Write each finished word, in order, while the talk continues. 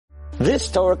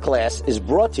This Torah class is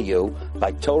brought to you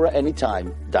by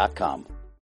TorahAnytime.com.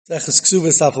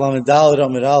 Kesubos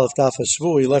Amid Aleph Daf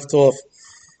Hashvu. We left off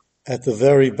at the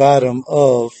very bottom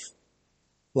of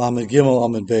Lamed Gimel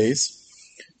Amid Beis.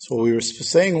 So what we were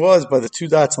saying was, by the two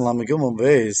dots on Lamed Gimel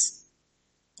Beis,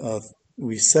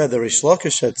 we said that Reish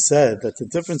Lakish had said that the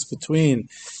difference between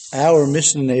our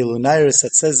Mishnah in Elunairis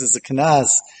that says is a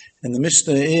Kanas and the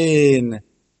Mishnah in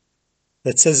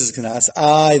that says is Kanas.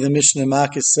 The Mishnah in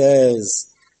Makis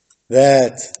says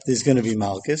that there's going to be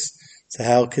Malchus. So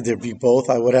how could there be both?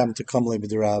 What happened to Kamle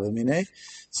B'Derabba?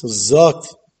 So Zot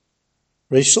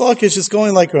Reish Lakish is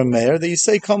going like Rameir that you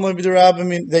say Kamle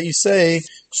B'Derabba, that you say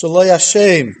Shaloi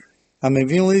Hashem.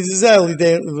 Amevin li Dizeh,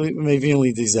 Amevin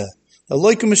li Dizeh. The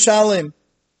Loikum Mishalim.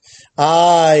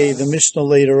 The Mishnah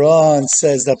later on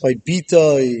says that by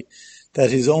Bitoi, that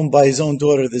by his own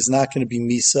daughter, there's not going to be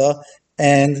Misa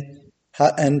and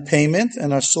payment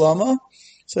and Ashlama.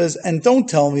 Says, and don't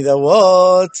tell me that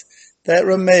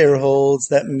Rameir holds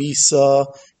that Misa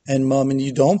and Mum and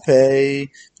you don't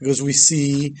pay, because we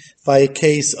see by a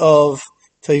case of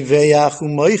Teveach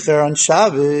U'Moicher on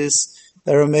Shabbos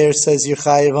that Rameir says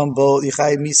Yechayev on both,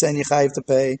 Yechayev Misa and Yechayev to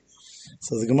pay.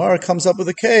 So the Gemara comes up with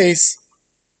a case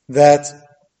that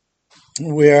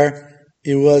where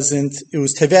it was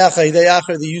Teveach Ha'idei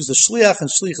Acher, they used the Shliach, and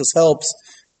Shlichus helps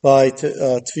by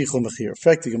Tvichu Mechir.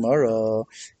 Fact the Gemara,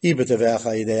 Iba Teveach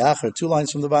Ha'idei Acher, 2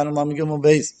 lines from the bottom, Lamed Gimel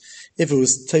Beis. If it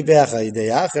was Teveach Ha'idei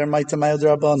Acher, Maitamayo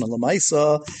D'Rabbanon,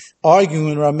 L'maisa,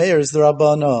 arguing Rameir is the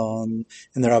Rabbanon,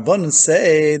 and the Rabbanon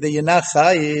say that you're not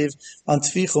Chayiv on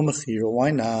Tvichu Mechir.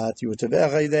 Why not? You were Teveach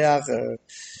Ha'idei Acher.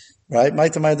 Right?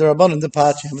 Maitamayo D'Rabbanon, the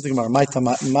Pachi, the Gemara,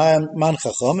 Maitamayo Man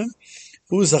Chachamim.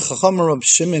 Who's a Chacham Rab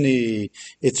Shimoni?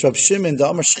 It's Rab Shimon. The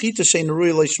Amar Shchita Shein Rui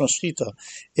Leishma Shchita.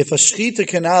 If a Shchita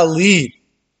cannot lead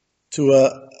to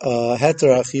a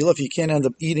heter achila, if you can't end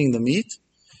up eating the meat,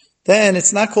 then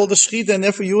it's not called a Shchita, and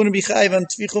therefore you wouldn't be chayiv on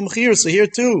Tvichu Mechir. So here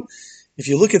too, if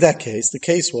you look at that case, the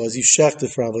case was you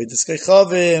shechted for Avodah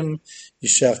Chavim, you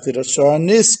shechted Ashar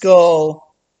Niskal.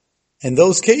 In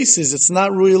those cases, it's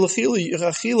not Rui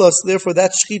L'Achila, so therefore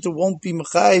that Shchita won't be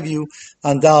mechayiv you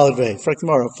on Daled Vei.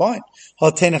 Fine.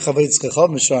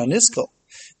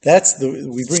 That's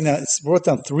we bring that, it's brought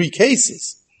down 3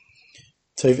 cases.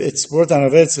 It's brought down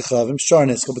Avodah Chavim, Shar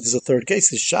Niskal, but there's a third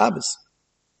case, it's Shabbos.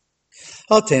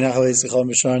 The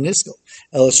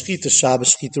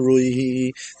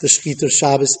Shchita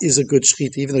Shabbos is a good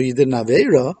Shchita, even though you didn't have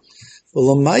Eira. But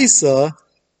L'maisa,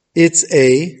 it's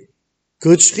a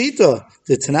good Shchita.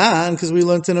 The Tanan, because we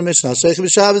learned in the Mishnah, Sheikh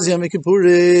b'Shabbos Yom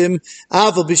Kippurim,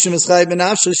 Aval b'Shem Eschai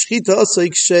b'Nafshe Shchita Asay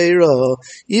Ksheira.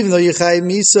 Even though you Chai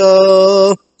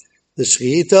Misa, the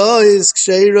Shchita is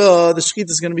Ksheira. The Shchita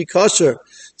is going to be kosher.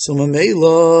 So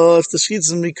Mamela, if the Shchita is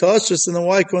going to be kosher, so then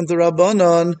why according to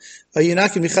Rabbanon are you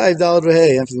not going to be Chayiv Daled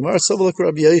V'Hei? And for the Gemara, Sovelak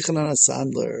Rabbi Yochanan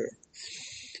HaSandler.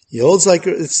 He holds like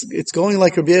it's going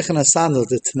like Rabbi Yochanan HaSandler,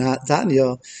 the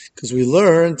Tanya, because we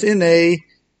learned in a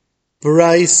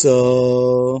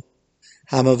B'Raisa,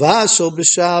 Hamavashal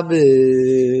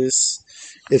b'Shabbos.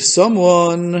 If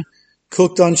someone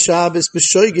cooked on Shabbos,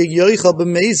 b'shoigeg yoichal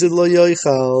b'meizid lo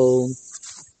yoichal.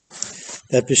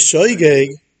 That b'shoigeg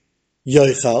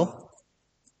yoichal,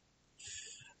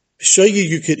 b'shoigeg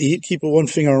you could eat. Keep one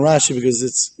finger on Rashi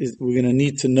because we're going to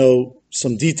need to know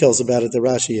some details about it that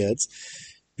Rashi adds.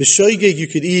 B'shoigeg you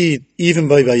could eat even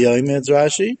by Vayayim adds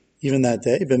Rashi. Even that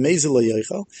day, b'meizid lo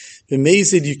yoichal.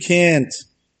 B'meizid you can't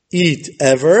eat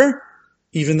ever,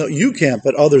 even though you can't,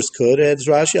 but others could. Adds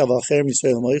Rashi, aval cher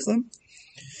Yisrael moichlim.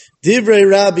 Divrei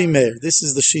Rabbi Meir. This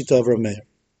is the shita of Rabbi Meir.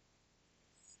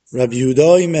 Rabbi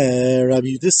Yehuda Meir. Rabbi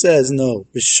Yehuda says no.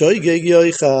 B'shoigeg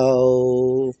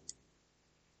yoichal.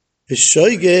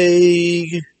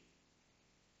 B'shoigeg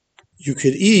you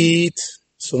could eat.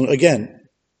 So again,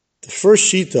 the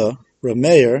first shita, Rabbi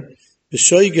Meir,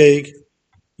 b'shoigeg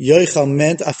yoichal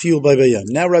meant afil by bayam.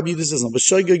 Now Rabbi Yehuda says no.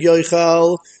 B'shoigeg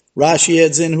yoichal, Rashi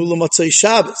adds in hula matzai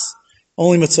Shabbos.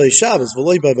 Only matzai Shabbos,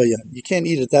 v'loi by bayam. You can't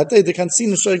eat it that day. They can't see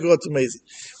the shoigeg to mezid.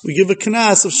 We give a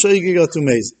knas of shoigeg to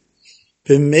mezid.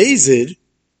 B'mezid.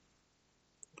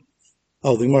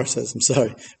 The Gemara says, I'm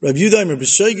sorry. Rabbi Yehuda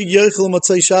b'shoigeg yoichal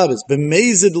matzai Shabbos.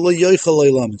 B'mezid lo yoichal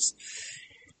leilamis.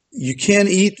 You can't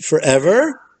eat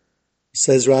forever,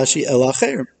 says Rashi, el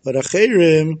acherim. But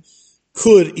acherim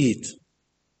could eat.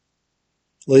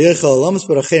 Lo yoichal lamas,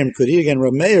 but acherim could eat. Again,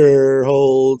 Rabbi Meir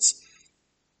holds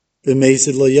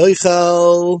b'meisid lo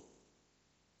yoichal.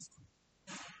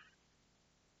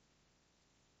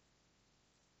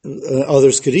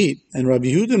 Others could eat, and Rabbi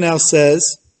Yehuda now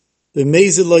says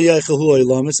b'meisid lo yoichal hu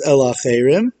lamas el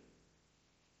acherim.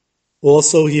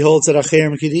 Also, he holds that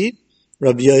acherim could eat.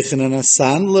 Rabbi Yochanan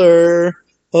Sandler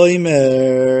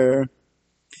Oimer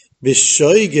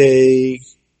B'shoigeg.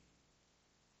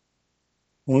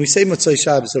 When we say Motzei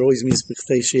Shabbos, it always means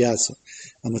B'chtei Sheyasa.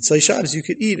 On Motzei Shabbos, you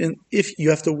could eat, and if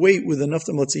you have to wait with enough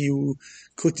time, let's say you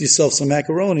cooked yourself some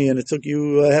macaroni and it took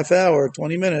you a half hour,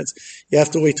 20 minutes, you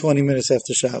have to wait 20 minutes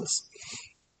after Shabbos.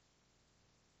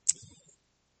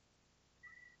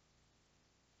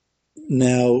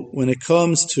 Now, when it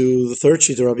comes to the third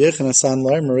sheet, Rabbi Yochanan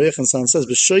Sandler, Rabbi Yochanan says,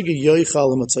 B'shoigeg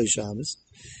yoichal Motzei Shabbos.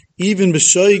 Even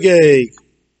B'shoigeg,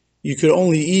 you could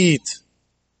only eat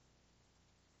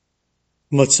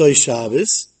Motzei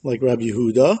Shabbos, like Rabbi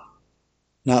Yehuda,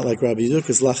 not like Rabbi Yehuda,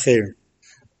 because lacher.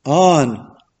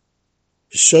 On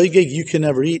Shoigeg, you can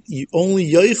never eat. You only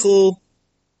yoichel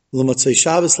l'motzei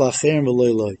Shabbos lacher and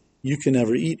v'loy. You can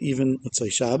never eat even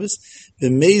Motzei Shabbos.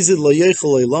 B'mezid lo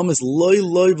yoichel loy is loy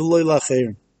v'loy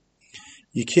lacher.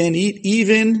 You can't eat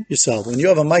even yourself. When you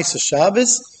have a Maisa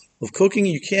Shabbos of cooking,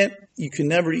 you can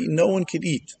never eat. No one could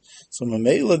eat. So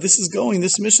Mamela, this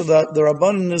Mishnah, the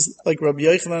Rabbanan is like Rabbi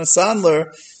Yochanan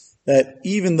Sandler, that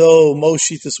even though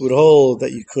most Shittas would hold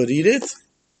that you could eat it,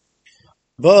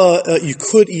 but you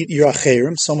could eat your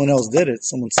acherim, someone else did it,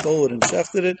 someone stole it and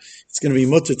shechted it, it's going to be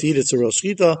mutter to eat it, it's a Rosh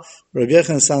Shita. Rabbi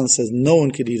Yochanan Sandler says no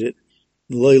one could eat it.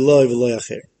 Loy v'loy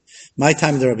acher. My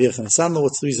time to Rabbi Yochanan Sandler,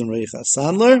 what's the reason Rabbi Yochanan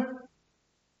Sandler?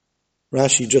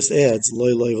 Rashi just adds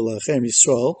loy v'loy acher,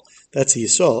 Yisrael. That's a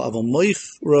Yisrael. Aval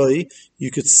moich roi,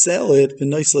 you could sell it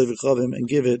b'nois loy v'chavim and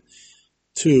give it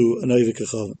to an oivik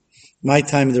v'chavim. My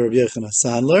time in the Rabbi Yochanan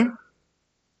Sandler.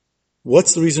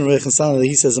 What's the reason Rabbi Yochanan Sandler?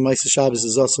 He says the Ma'aseh Shabbos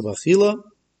is also b'achila.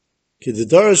 Ki the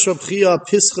darash Rab Chia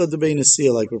pischa de Bein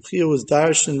Nesiyah, like Rab Chia was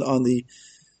darshan on the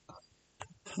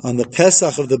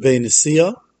Pesach of the Bein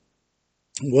Nesiyah.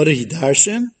 What did he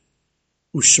darshan?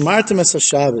 Ushmartem es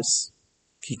Shabbos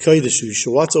ki koydeshu. You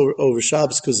should watch over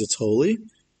Shabbos because it's holy.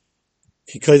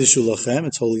 Ki koydeshu lachem,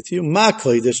 it's holy to you. Ma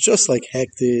koydesh, just like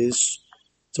hektish.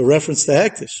 It's a reference to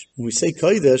hektish. When we say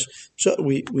koydesh,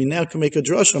 we now can make a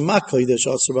drasha. Ma koydesh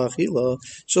asur b'achila,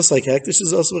 just like hektish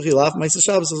is asur b'achila. Af ma'aseh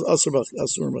Shabbos is asur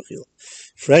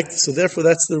b'achila. So therefore,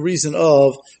 that's the reason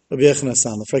of Rabbi Yochanan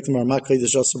Sandler. Frektimar ma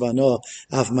koydesh asur b'ano,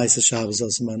 af ma'aseh Shabbos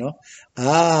asur b'ano.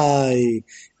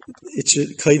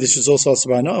 Kodesh is also asur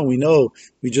b'ano, and we know,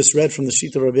 we just read from the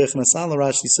sheet of Rabbi Yochanan Sandler,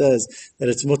 Rashi says that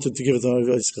it's mutter to give it to Rabbi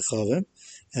Yitzchak.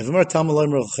 And v'mar tamalay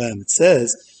merochem, it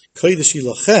says, Kodesh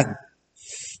ilochem,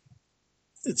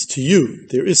 it's to you.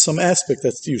 There is some aspect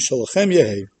that's to you. Shalachem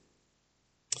yehei.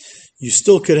 You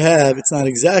still could have, it's not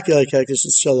exactly like Hektish,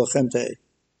 it's Shalachem tehei.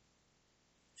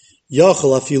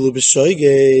 Yachal afilu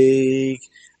b'shoigeg.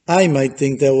 I might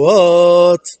think that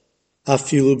what?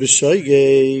 Afilu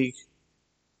b'shoigeg.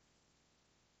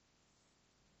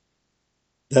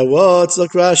 That what?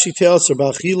 Like Rashi tells her,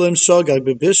 B'achilim shogag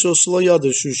b'bishol shlo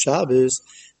yadashu Shabbos.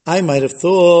 I might have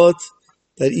thought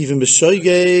that even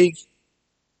b'shoigeg,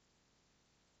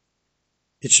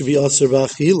 it should be asur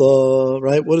b'achila,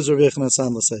 right? What does Rabbi Yochanan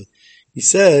Sandler say? He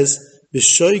says,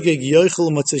 "B'shoigeg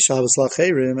yoichel motzei Shabbos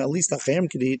lacherim." At least acherim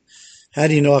could eat. How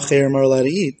do you know acherim are allowed to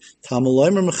eat?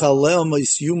 Tamulaymer mechalel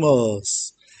mois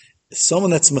yumos.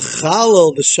 Someone that's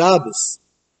mechalel the Shabbos,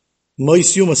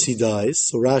 mois yumos, he dies.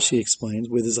 So Rashi explains,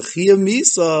 where there's a chiyuv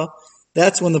misa,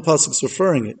 that's when the pasuk's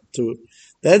referring it to.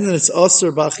 Then it's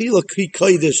asur b'achila ki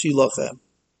kodesh ilachem.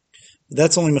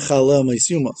 That's only mechalel mois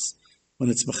yumos. When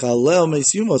it's mechalel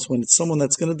meis yumos, when it's someone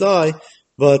that's going to die,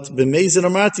 but b'meizin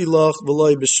amarti loch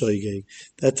v'loy b'shoigeg.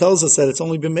 That tells us that it's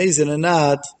only b'meizin and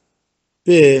not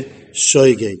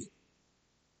b'shoigeg.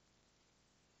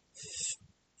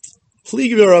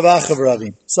 Pligi Rav Acha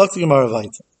v'Ravina. Sakti Gemara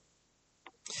vayta.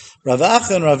 Rav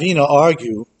Acha and Ravina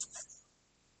argue.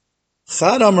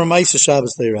 Chad Amar Ma'aseh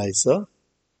Shabbos Deiraisa.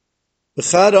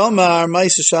 B'chad Amar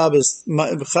Ma'aseh Shabbos.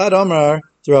 B'chad Amar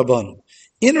D'Rabbanan.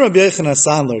 In Rabbi Yochanan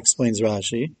Sandler, explains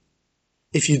Rashi,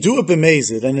 if you do it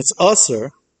b'mezid and it's asur,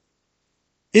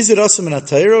 is it asur min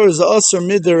ha'Torah or is it asur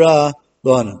midira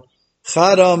banan?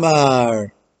 Chad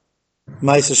Amar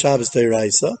Ma'aseh Shabbos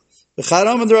Deiraisa, v'chad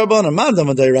Amar D'Rabbanan, Madam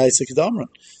Deiraisa Kedamran.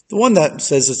 The one that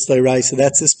says it's Deiraisa,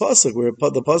 that's this pasuk, where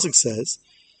the pasuk says,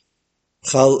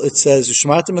 it says,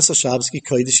 Ushmartem es Shabbos ki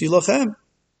kodesh ilochem.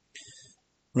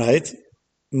 Right?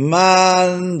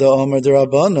 Man the Amar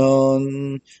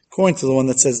D'Rabbanan. According to the one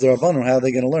that says D'Rabbanan, how are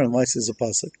they going to learn? Why says the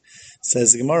pasuk? It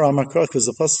says the Gemara Amar Krach, because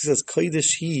the pasuk says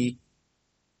kodesh he.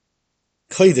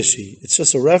 It's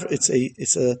just a it's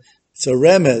a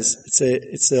remez.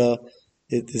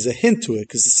 There's a hint to it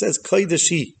because it says kodesh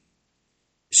he.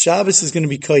 Shabbos is going to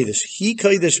be kodesh. He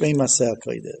kodesh vein maseh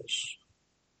kodesh.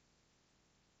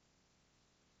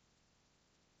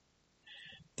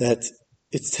 That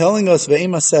it's telling us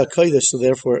ve'im aseh kodesh, so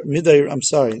therefore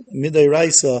midday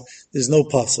raisa, there's no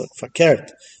pasuk.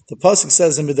 Fakert. The pasuk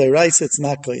says in midday raisa it's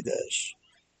not kodesh.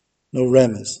 No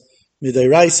remez. Midday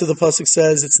raisa, the pasuk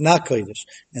says it's not kodesh,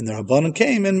 and the Rabbanan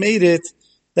came and made it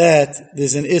that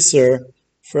there's an isser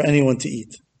for anyone to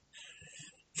eat.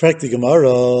 Frankel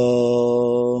Gemara.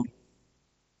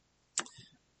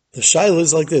 The shaila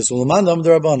is like this: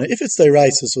 if it's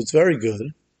deraisa, so it's very good.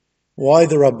 Why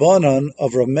the Rabbanan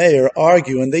of Rav Meir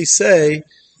argue and they say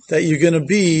that you're going to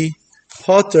be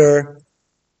potter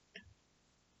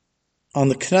on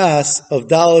the knas of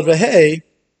dalad v'hei,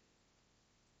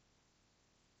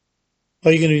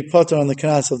 or you're going to be potter on the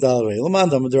knas of dalad v'hei?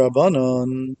 L'mandam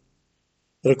d'Rabbanan,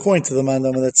 but according to the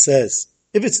mandam that says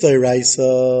if it's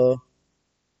deraisa,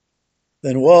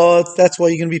 then what? That's why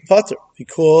you're going to be potter,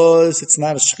 because it's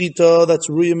not a shchita that's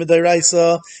ruya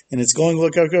midiraisa, and it's going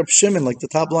like a Shimon, like the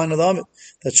top line of the Amid.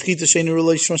 That shchita sheinu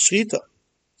relation shchita.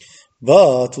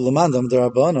 But l'mandam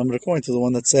d'Rabbanan, according to the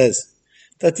one that says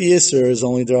that the isser is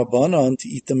only d'Rabbanan to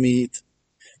eat the meat,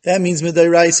 that means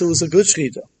midiraisa was a good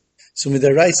shchita. So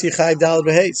midiraisa yichayv dal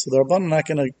b'hei. So the Rabbanan are not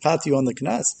going to pat you on the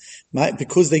knas,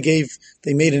 because they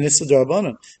made an isser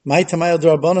d'Rabbanan. My tamayel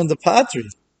d'Rabbanan the patri.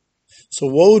 So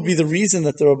what would be the reason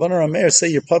that the Rabbanan Rameir say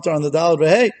you're potter on the dalad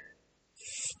v'hei?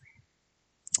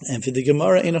 And for the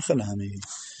Gemara Einochanami,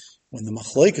 when the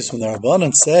Machlokes, when the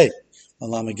Rabbanan say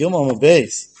on Lamegilma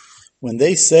Beis, when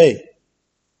they say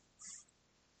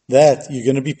that you're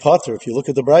going to be potter, if you look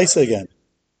at the Brisa again,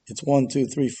 it's 1, 2,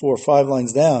 3, 4, 5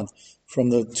 lines down from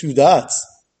the 2 dots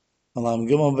on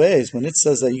Lamegilma Beis. When it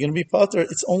says that you're going to be potter,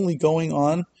 it's only going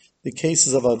on the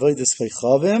cases of avodas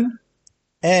chaychavim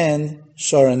and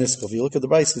Shara Nisko. If you look at the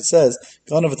Brisa, it says,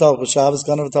 Ganav V'Tavach B'Shabbos,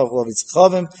 Ganav V'Tavach L'Avis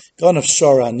Chavim, Ganav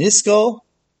Shara Nisko,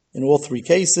 in all 3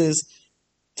 cases,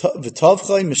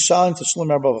 V'Tavchai, Mishalim, Tashlim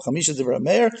Arba V'Chamisha Divra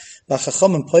Meir,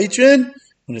 V'Chacham and Paitrin.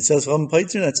 When it says Chacham and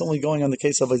Paitrin, that's only going on the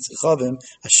case of Avis Chavim,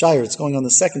 a Shire, it's going on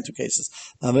the second 2 cases,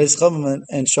 Avis Chavim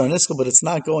and Shara Nisko, but it's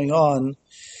not going on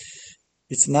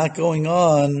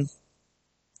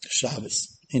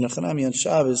Shabbos. In Achanami on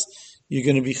Shabbos, you're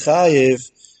going to be Chayiv,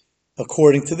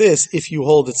 according to this, if you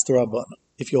hold it's Rabbanan,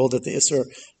 if you hold that the Isser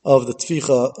of the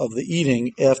Tficha, of the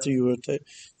eating, after you were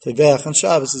Teveach on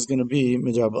Shabbos, is going to be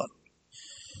Midrabbanan.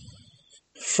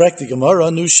 Frek the Gemara,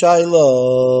 Nu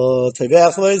Shaila,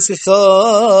 Teveach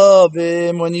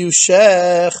V'Yitzchavim, when you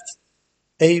shecht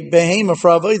a behema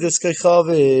for Avodas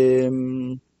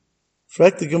Kechavim.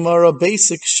 Frek the Gemara,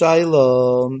 basic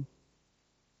Shaila,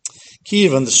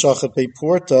 Kivan the Shachat Pei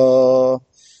Porta,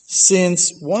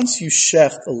 since once you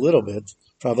shecht a little bit,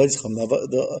 for the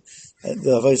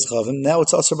Avodas Chavim, now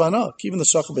it's Asr Bana. Even the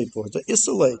Shachat Beit Porta,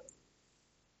 Isser Lei,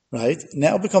 right?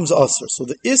 Now it becomes Asr. So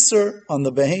the Isser on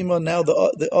the Behema, now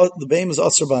the Behema is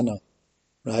Asr Bana,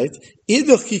 right?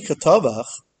 Idach ki katavach,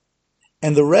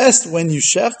 and the rest, when you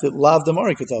shecht it, lav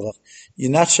damari katavach.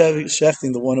 You're not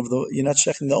shechting you're not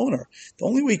shechting the owner. The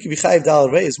only way you can be chayiv dal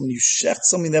rei is when you shecht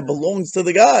something that belongs to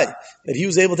the guy, that he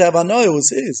was able to have anoy, it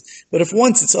was his. But if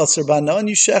once it's asr bana and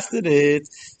you shechted it,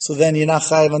 so then you're not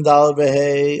chayiv on dal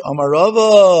rei. Amar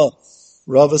Rava.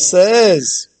 Rava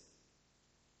says,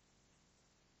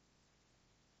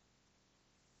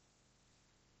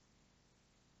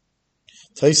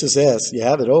 Taisus asks, you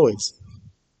have it always.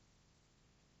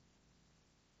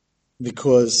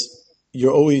 Because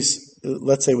you're always,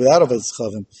 let's say, without avodas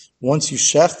chavim, once you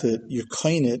shecht it, you're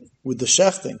kain it with the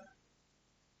shechting,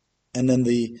 and then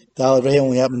the dalad rei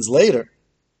only happens later.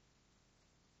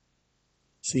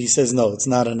 So he says, no, it's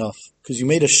not enough because you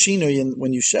made a shina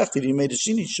when you shechted. You made a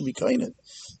shina, you should be kain it.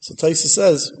 So Taisa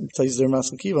says, Taisa der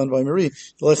Masan Kiva and by Marie,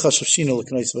 you're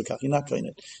not kain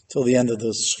it till the end of the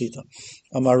shechita.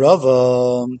 Amar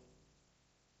Rava.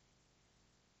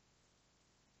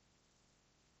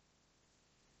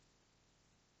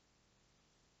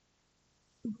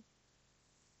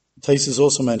 Taisus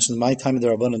also mentions my time in the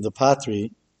Rabbanan and the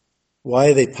Patri. Why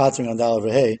are they patring on Dal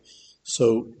Rehei?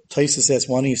 So Taisus asks,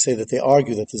 why don't you say that they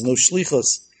argue that there's no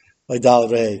shlichus by Dal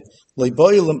Rehei?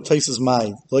 Taisus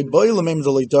mind. We don't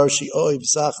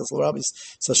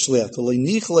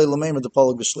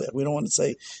want to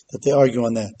say that they argue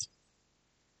on that.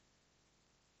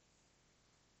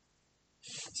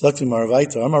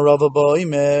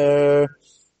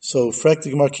 So, frek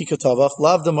the Gemara kikatavach,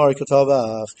 lav the mari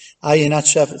katavach. You're not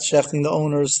shechting the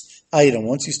owner's item.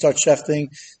 Once you start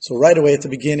shechting, so right away at the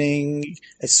beginning,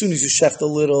 as soon as you shecht a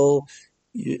little,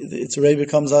 it already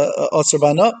becomes a asr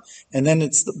bana, and then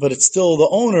it's still the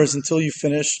owner's until you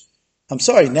finish. I'm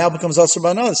sorry, now it becomes asr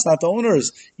bana. It's not the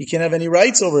owner's. You can't have any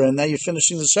rights over it. And now you're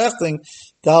finishing the shechting,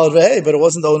 dalad vehei, but it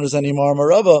wasn't the owner's anymore.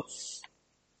 Marava.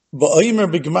 Ba'omer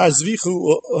b'gemar zvichu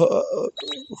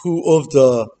who of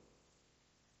the.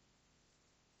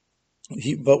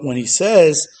 But when he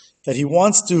says that he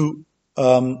wants to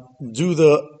do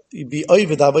the be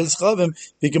oived avos chavim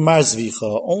b'gemar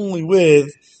zvicha only with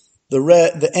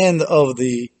the end of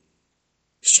the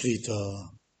shchita.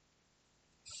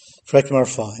 Frekmar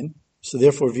fine. So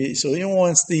therefore, he only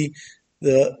wants he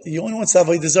only wants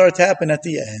avodah zarah to happen at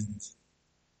the end.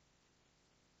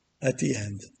 At the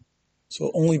end.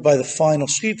 So only by the final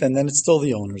shchita, and then it's still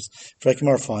the owners.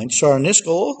 Frekmar fine. Shar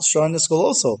nishkol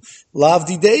also lav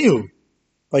dideyu.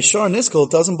 By Shar Niskal,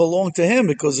 it doesn't belong to him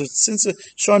because since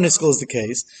Shar Niskal is the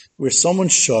case where someone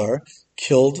Shar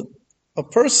killed a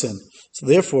person, so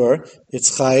therefore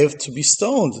it's chayiv to be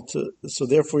stoned. So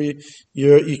therefore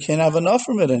you can't have enough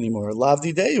from it anymore.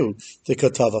 Lavdi deu the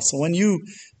katava. So when you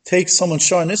take someone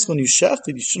Shar Niskal and you sheft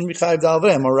it, you shouldn't be chayiv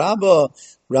dalvrei.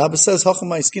 Rabba says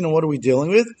hachamai skina. What are we dealing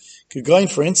with? Going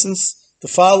for instance the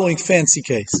following fancy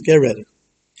case. Get ready.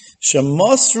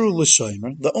 Shemasru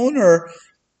l'shaymer. The owner.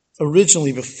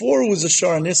 Originally, before it was a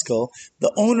Shar Niskal,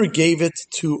 the owner gave it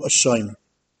to a Shomer.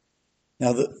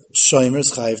 Now the Shomer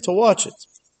is chayiv to watch it.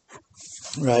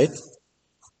 Right?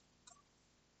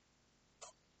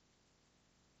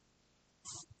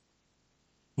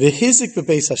 V'hizik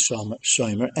b'beis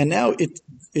ha-Shomer, and now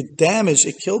it damaged,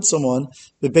 it killed someone,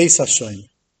 b'beis ha-Shomer.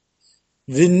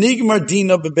 V'nigmar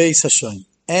dina b'beis ha-Shomer.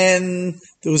 And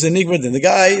there was a nigmar din.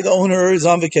 The owner is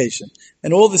on vacation.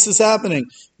 And all this is happening.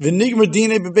 V'nigmar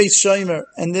dine b'beis shomer.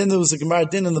 And then there was a gemar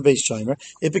din in the beis shomer.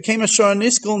 It became a shar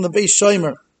niskal in the beis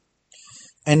shomer.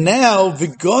 And now,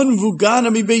 v'gon v'gana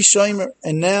b'beis shomer.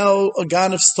 And now a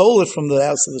ganav stole it from the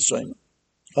house of the shomer.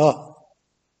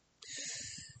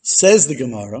 Says the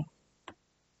Gemara.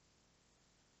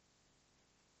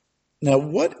 Now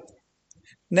what?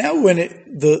 Now when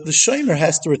the shomer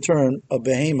has to return a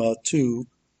behema to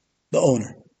the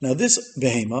owner. Now this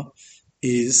behema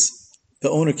is the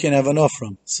owner can't have enough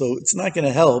from. So it's not going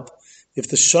to help if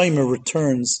the shomer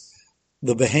returns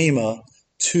the behema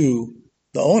to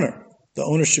the owner. The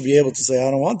owner should be able to say,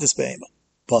 I don't want this behema.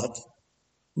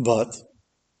 But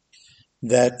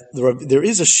that there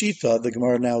is a shita, the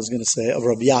Gemara now is going to say, of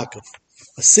Rabbi Yaakov.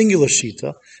 A singular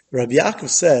shita. Rabbi Yaakov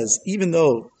says, even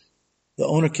though the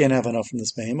owner can't have enough from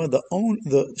this behema, the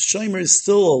shomer is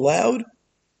still allowed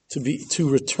to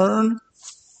return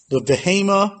the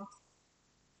behema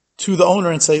to the owner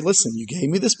and say, listen, you gave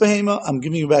me this behema, I'm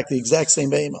giving you back the exact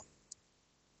same behema.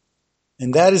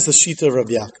 And that is the shita of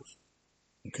Rabbi Yaakov.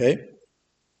 Okay?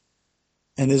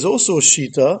 And there's also a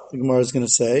shita, the Gemara is going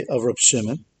to say, of Rabbi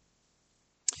Shimon,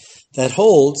 that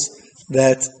holds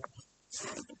that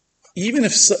even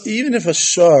if a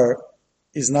shar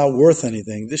is not worth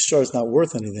anything, this shar is not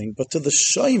worth anything, but to the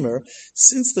shomer,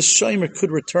 since the shomer could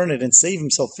return it and save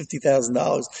himself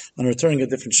 $50,000 on returning a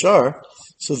different shar,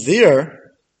 so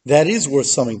that is worth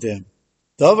something to him.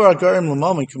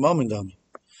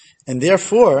 And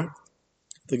therefore,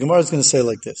 the Gemara is going to say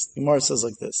like this. The Gemara says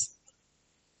like this.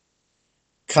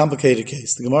 Complicated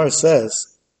case. The Gemara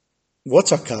says,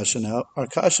 what's our kasha now? Our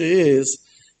kasha is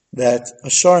that a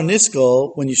shar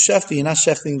niskal, when you shefting, you're not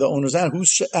shefting the owner's animal.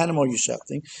 Whose animal are you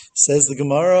shefting? Says the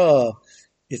Gemara,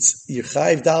 it's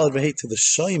Yechayiv Daled V'Hei to the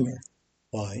shomer.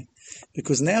 Why?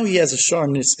 Because now he has a shar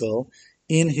niskal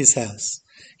in his house.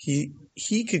 He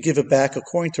could give it back,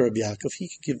 according to Rabbi Yaakov, he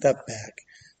could give that back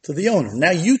to the owner.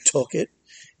 Now you took it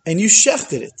and you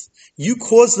shechted it. You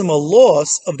caused them a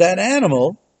loss of that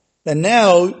animal, and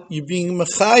now you're being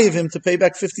mechayiv him to pay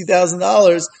back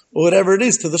 $50,000 or whatever it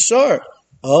is to the shar.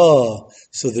 Oh,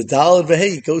 so the Daled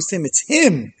V'Hei goes to him. It's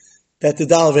him that the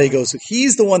Daled V'Hei goes to.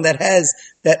 He's the one that has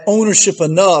that ownership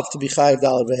enough to be chayiv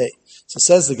Daled V'Hei. So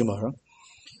says the Gemara,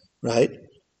 right?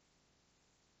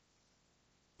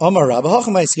 Amar Rabba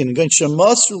Hachamai Skin going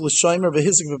Shemasru l'Shomer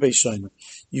v'Hizik v'Beis Shomer.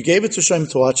 You gave it to Shomer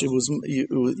to watch. It was you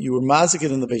were mazik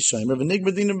it in the Beis Shomer.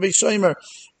 V'Nigmar din in Beis Shomer,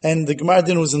 and the Gemara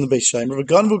din was in the Beis Shomer.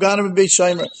 V'Ganvu ganav in Beis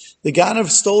Shomer. The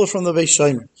ganav stole it from the Beis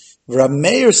Shomer. Rav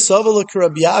Meir Savala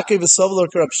Rabbi Yaakov Savala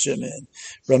Rabbi Shimon.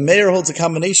 Rav Meir holds a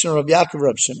combination of Rabbi Yaakov and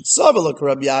Rabbi Shimon. Savala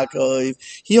Rabbi Yaakov.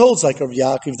 He holds like Rabbi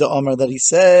Yaakov the Amar that he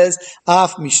says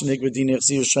Af Mishnig v'Dinei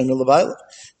Chzir Shomer L'Bayla,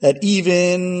 that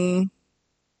even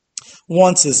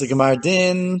once is the Gemara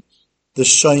din, the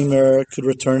shomer could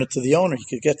return it to the owner. He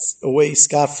could get away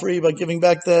scot-free by giving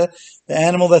back the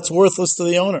animal that's worthless to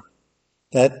the owner.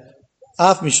 That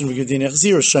af mishin v'gedinei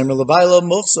chzir shomer l'bayla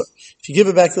mufsar. If you give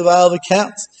it back to the bayla, it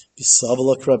counts.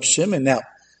 B'savala Rab Shimon. Now,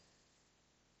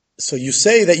 so you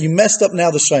say that you messed up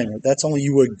now the shomer. That's only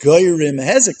you were goyrim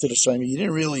hezek to the shomer. You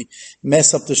didn't really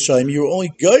mess up the shomer. You were only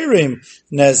goyrim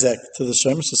nezek to the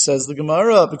shomer. So says the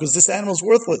Gemara, because this animal is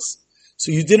worthless.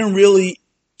 So you didn't really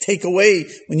take away,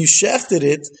 when you shafted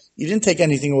it, you didn't take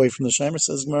anything away from the Shomer.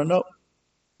 Says Gemara, no.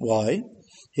 Why?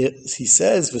 He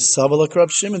says,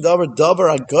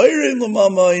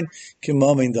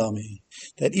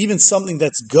 that even something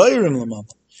that's gairim l'mama,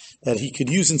 that he could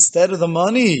use instead of the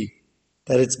money,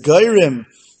 that it's gairim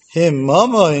him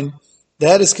mamain,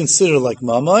 that is considered like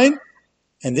mamain,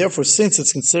 and therefore, since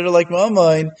it's considered like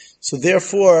mamain, so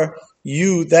therefore,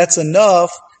 that's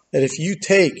enough that if you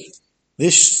take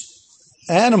this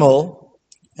animal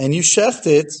and you sheft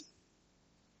it,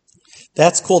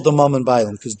 that's called the mammon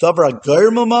bailam, because davar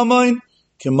agayr mamain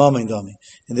can mamain dami,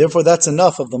 and therefore that's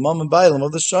enough of the mammon bailam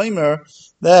of the shomer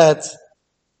that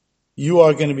you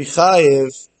are going to be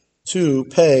chayiv to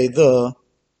pay the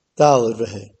daled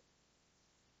v'hei.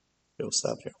 We'll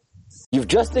stop here. You've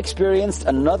just experienced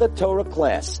another Torah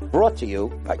class brought to you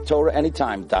by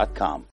TorahAnytime.com.